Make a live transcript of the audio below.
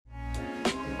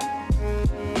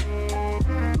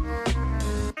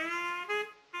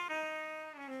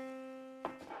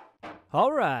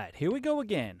Alright, here we go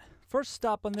again. First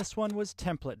stop on this one was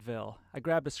Templateville. I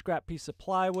grabbed a scrap piece of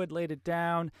plywood, laid it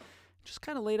down, just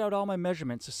kind of laid out all my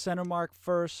measurements. A center mark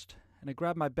first, and I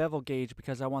grabbed my bevel gauge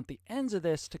because I want the ends of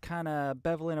this to kind of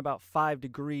bevel in about 5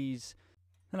 degrees.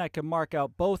 Then I can mark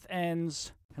out both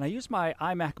ends, and I used my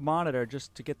iMac monitor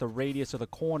just to get the radius of the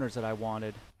corners that I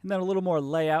wanted. And then a little more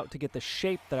layout to get the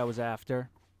shape that I was after.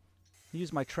 I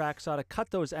used my track saw to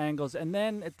cut those angles, and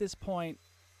then at this point,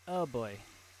 oh boy.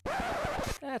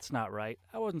 That's not right.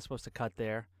 I wasn't supposed to cut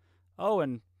there. Oh,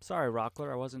 and sorry,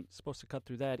 Rockler, I wasn't supposed to cut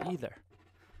through that either.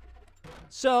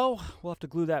 So, we'll have to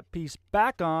glue that piece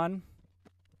back on.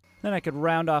 Then I could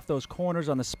round off those corners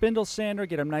on the spindle sander,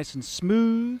 get them nice and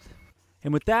smooth.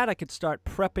 And with that, I could start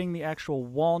prepping the actual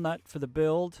walnut for the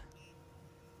build.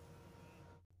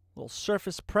 Little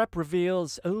surface prep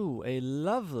reveals, ooh, a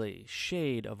lovely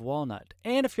shade of walnut.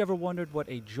 And if you ever wondered what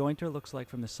a jointer looks like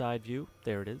from the side view,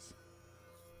 there it is.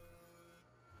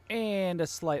 And a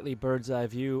slightly bird's eye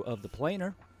view of the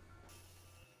planer.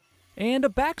 And a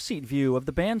backseat view of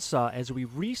the bandsaw as we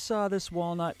resaw this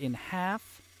walnut in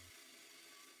half.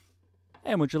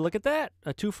 And would you look at that?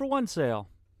 A 2-for-1 sale.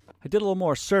 I did a little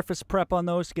more surface prep on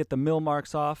those to get the mill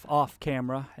marks off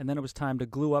camera, and then it was time to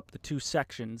glue up the two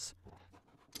sections.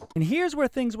 And here's where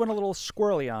things went a little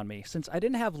squirrely on me. Since I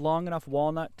didn't have long enough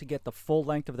walnut to get the full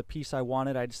length of the piece I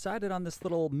wanted, I decided on this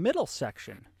little middle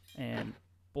section. And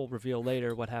we'll reveal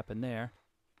later what happened there.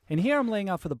 And here I'm laying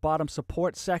out for the bottom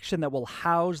support section that will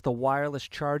house the wireless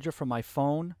charger for my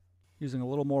phone. Using a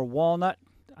little more walnut,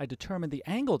 I determined the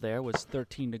angle there was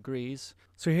 13 degrees.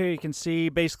 So here you can see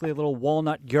basically a little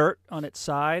walnut yurt on its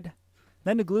side.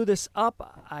 Then to glue this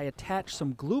up, I attached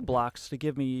some glue blocks to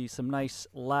give me some nice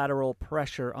lateral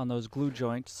pressure on those glue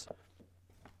joints.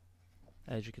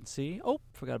 As you can see. Oh,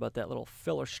 forgot about that little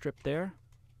filler strip there.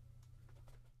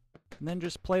 And then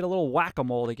just played a little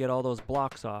whack-a-mole to get all those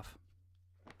blocks off.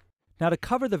 Now to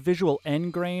cover the visual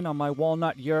end grain on my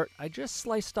walnut yurt, I just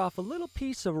sliced off a little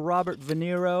piece of Robert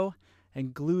Venero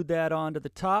and glued that onto the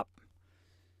top.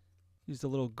 Used a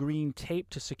little green tape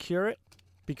to secure it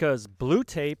because blue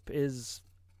tape is,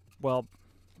 well,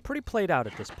 pretty played out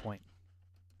at this point.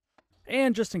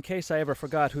 And just in case I ever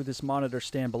forgot who this monitor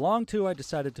stand belonged to, I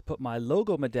decided to put my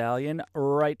logo medallion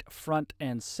right front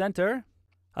and center.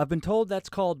 I've been told that's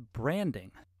called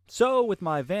branding. So, with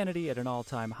my vanity at an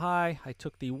all-time high, I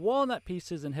took the walnut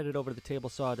pieces and headed over to the table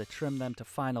saw to trim them to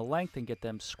final length and get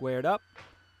them squared up.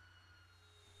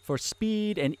 For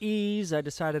speed and ease, I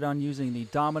decided on using the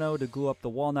domino to glue up the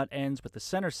walnut ends with the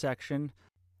center section.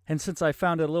 And since I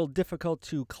found it a little difficult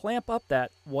to clamp up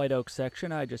that white oak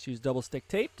section, I just used double stick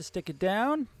tape to stick it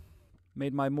down.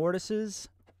 Made my mortises.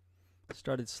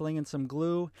 Started slinging some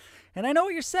glue. And I know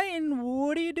what you're saying.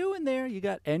 What are you doing there? You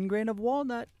got end grain of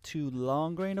walnut to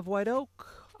long grain of white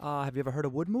oak. Have you ever heard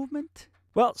of wood movement?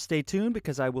 Well, stay tuned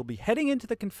because I will be heading into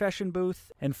the confession booth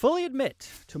and fully admit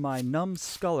to my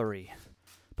numbskullery.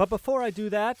 But before I do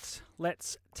that,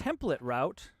 let's template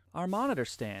route our monitor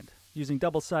stand. Using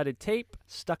double-sided tape,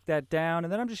 stuck that down,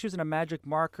 and then I'm just using a magic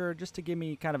marker just to give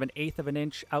me kind of an 1/8 of an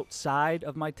inch outside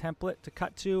of my template to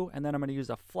cut to, and then I'm going to use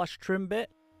a flush trim bit.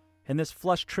 And this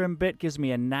flush trim bit gives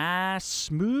me a nice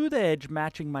smooth edge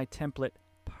matching my template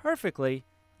perfectly.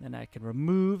 Then I can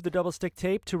remove the double stick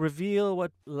tape to reveal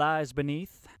what lies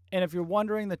beneath. And if you're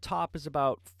wondering, the top is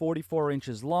about 44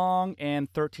 inches long and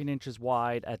 13 inches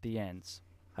wide at the ends.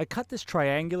 I cut this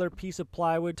triangular piece of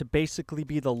plywood to basically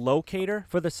be the locator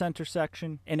for the center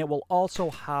section, and it will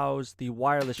also house the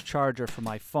wireless charger for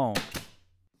my phone.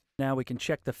 Now we can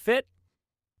check the fit.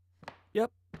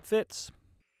 Yep, fits.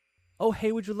 Oh,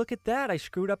 hey, would you look at that? I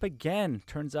screwed up again.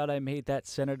 Turns out I made that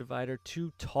center divider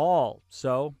too tall.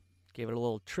 So, gave it a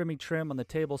little trimmy trim on the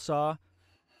table saw.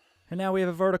 And now we have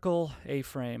a vertical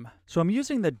A-frame. So I'm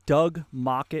using the Doug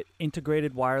Mockett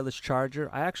integrated wireless charger.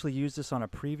 I actually used this on a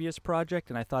previous project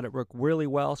and I thought it worked really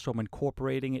well, so I'm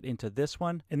incorporating it into this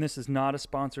one. And this is not a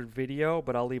sponsored video,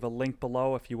 but I'll leave a link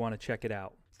below if you want to check it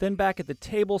out. Then back at the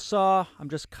table saw, I'm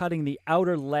just cutting the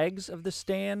outer legs of the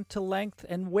stand to length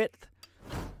and width.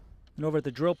 And over at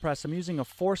the drill press, I'm using a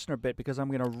Forstner bit because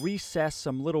I'm going to recess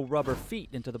some little rubber feet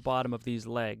into the bottom of these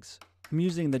legs. I'm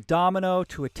using the domino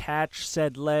to attach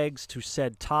said legs to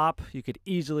said top. You could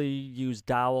easily use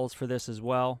dowels for this as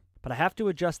well. But I have to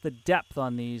adjust the depth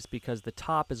on these because the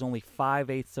top is only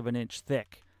 5/8 of an inch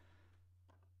thick.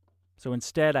 So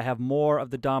instead, I have more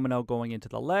of the domino going into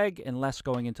the leg and less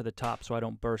going into the top so I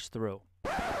don't burst through.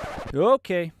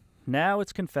 Okay, now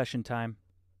it's confession time.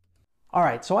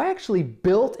 Alright, so I actually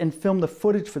built and filmed the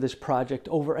footage for this project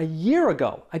over a year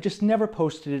ago. I just never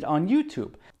posted it on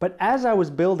YouTube. But as I was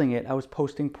building it, I was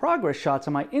posting progress shots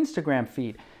on my Instagram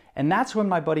feed. And that's when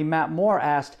my buddy Matt Moore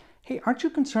asked, hey, aren't you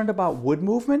concerned about wood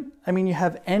movement? I mean, you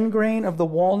have end grain of the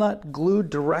walnut glued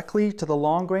directly to the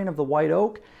long grain of the white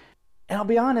oak. And I'll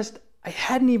be honest, I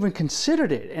hadn't even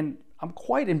considered it, and I'm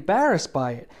quite embarrassed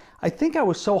by it. I think I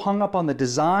was so hung up on the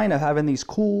design of having these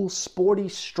cool, sporty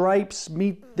stripes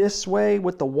meet this way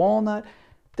with the walnut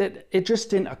that it just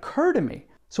didn't occur to me.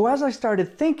 So as I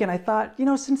started thinking, I thought, you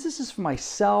know, since this is for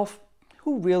myself,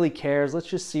 who really cares? Let's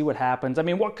just see what happens. I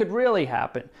mean, what could really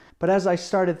happen? But as I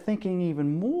started thinking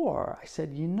even more, I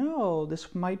said, you know,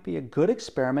 this might be a good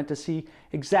experiment to see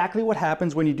exactly what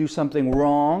happens when you do something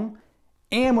wrong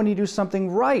and when you do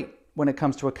something right when it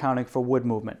comes to accounting for wood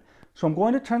movement. So I'm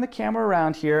going to turn the camera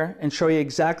around here and show you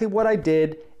exactly what I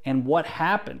did and what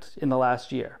happened in the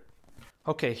last year.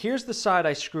 Okay, here's the side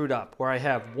I screwed up, where I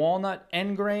have walnut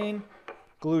end grain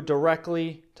glued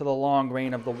directly to the long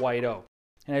grain of the white oak.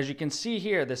 And as you can see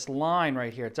here, this line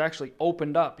right here, it's actually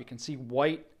opened up. You can see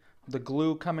white, the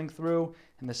glue coming through,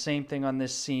 and the same thing on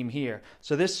this seam here.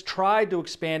 So this tried to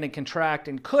expand and contract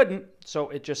and couldn't, so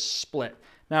it just split.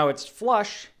 Now it's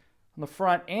flush on the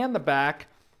front and the back,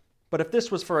 but if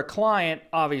this was for a client,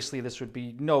 obviously this would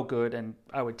be no good, and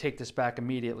I would take this back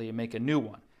immediately and make a new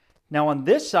one. Now on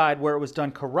this side, where it was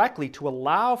done correctly to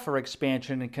allow for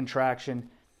expansion and contraction,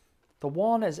 the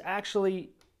walnut is actually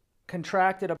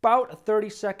contracted about a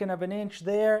 32nd of an inch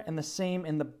there, and the same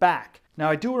in the back. Now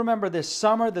I do remember this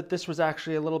summer that this was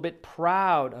actually a little bit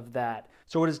proud of that.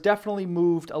 So it has definitely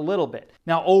moved a little bit.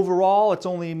 Now overall, it's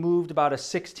only moved about a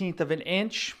 1/16 of an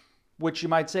inch, which you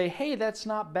might say, hey, that's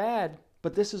not bad.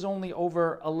 But this is only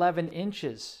over 11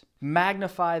 inches.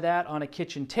 Magnify that on a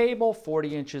kitchen table,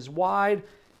 40 inches wide,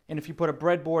 and if you put a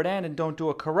breadboard in and don't do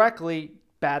it correctly,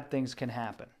 bad things can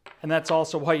happen. And that's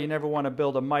also why you never want to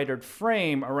build a mitered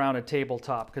frame around a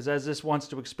tabletop, because as this wants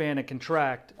to expand and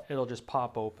contract, it'll just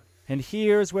pop open. And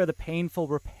here's where the painful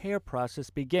repair process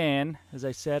began. As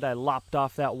I said, I lopped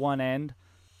off that one end.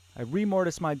 I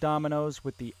remortised my dominoes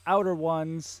with the outer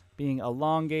ones being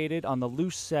elongated on the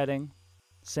loose setting.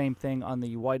 Same thing on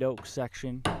the white oak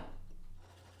section.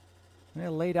 And I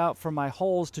laid out for my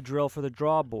holes to drill for the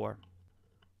draw bore.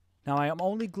 Now I am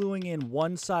only gluing in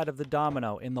one side of the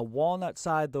domino. In the walnut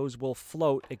side, those will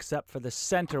float except for the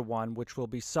center one, which will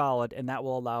be solid, and that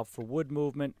will allow for wood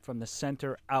movement from the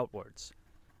center outwards.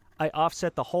 I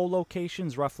offset the hole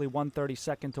locations roughly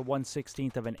 1/32 to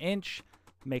 1/16 of an inch,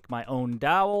 make my own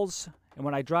dowels, and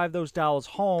when I drive those dowels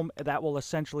home, that will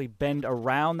essentially bend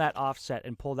around that offset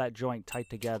and pull that joint tight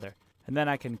together. And then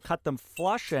I can cut them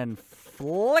flush and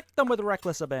flick them with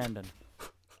reckless abandon.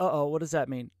 Uh-oh, what does that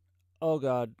mean? Oh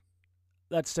God,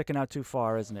 that's sticking out too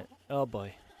far, isn't it? Oh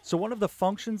boy. So one of the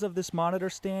functions of this monitor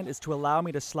stand is to allow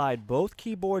me to slide both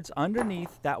keyboards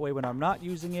underneath. That way when I'm not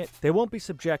using it, they won't be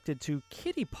subjected to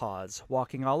kitty paws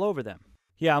walking all over them.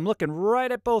 Yeah, I'm looking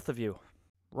right at both of you.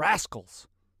 Rascals.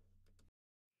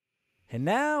 And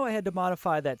now I had to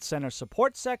modify that center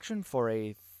support section for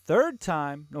a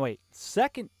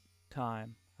second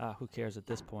time. Who cares at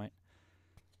this point?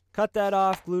 Cut that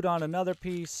off, glued on another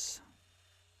piece,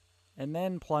 and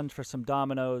then plunge for some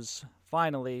dominoes,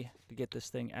 finally, to get this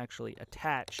thing actually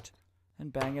attached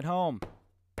and bang it home.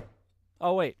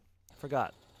 Oh wait, I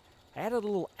forgot. I added a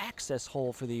little access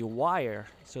hole for the wire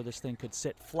so this thing could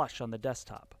sit flush on the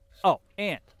desktop. Oh,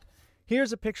 and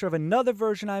here's a picture of another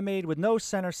version I made with no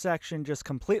center section, just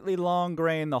completely long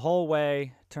grain the whole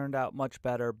way. Turned out much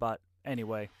better, but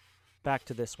anyway, back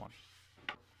to this one.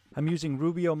 I'm using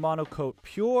Rubio Monocoat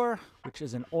Pure, which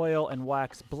is an oil and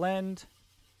wax blend.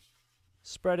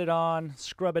 Spread it on,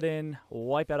 scrub it in,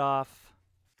 wipe it off.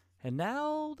 And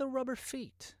now the rubber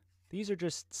feet. These are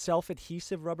just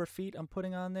self-adhesive rubber feet I'm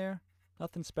putting on there.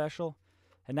 Nothing special.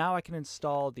 And now I can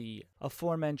install the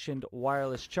aforementioned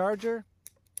wireless charger.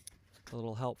 A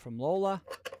little help from Lola.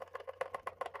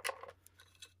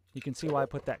 You can see why I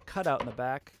put that cutout in the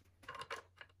back.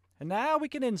 And now we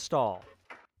can install.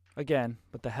 Again,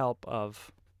 with the help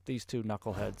of these two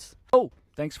knuckleheads. Oh,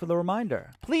 thanks for the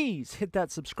reminder. Please hit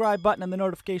that subscribe button and the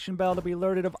notification bell to be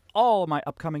alerted of all of my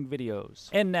upcoming videos.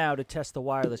 And now to test the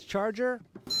wireless charger.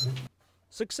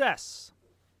 Success!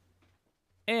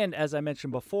 And as I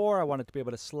mentioned before, I wanted to be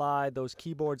able to slide those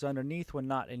keyboards underneath when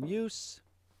not in use.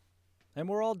 And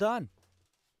we're all done.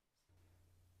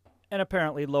 And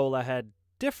apparently Lola had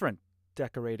different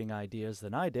decorating ideas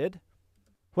than I did.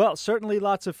 Well, certainly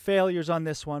lots of failures on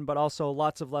this one, but also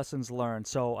lots of lessons learned.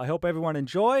 So I hope everyone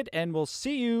enjoyed, and we'll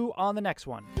see you on the next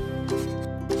one.